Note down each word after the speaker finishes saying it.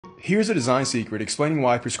Here's a design secret explaining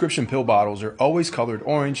why prescription pill bottles are always colored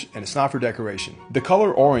orange and it's not for decoration. The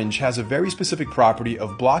color orange has a very specific property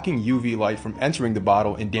of blocking UV light from entering the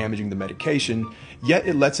bottle and damaging the medication, yet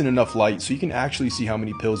it lets in enough light so you can actually see how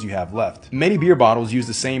many pills you have left. Many beer bottles use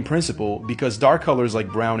the same principle because dark colors like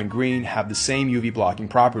brown and green have the same UV blocking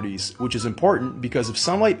properties, which is important because if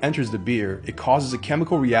sunlight enters the beer, it causes a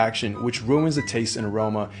chemical reaction which ruins the taste and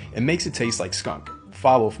aroma and makes it taste like skunk.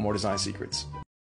 Follow for more design secrets.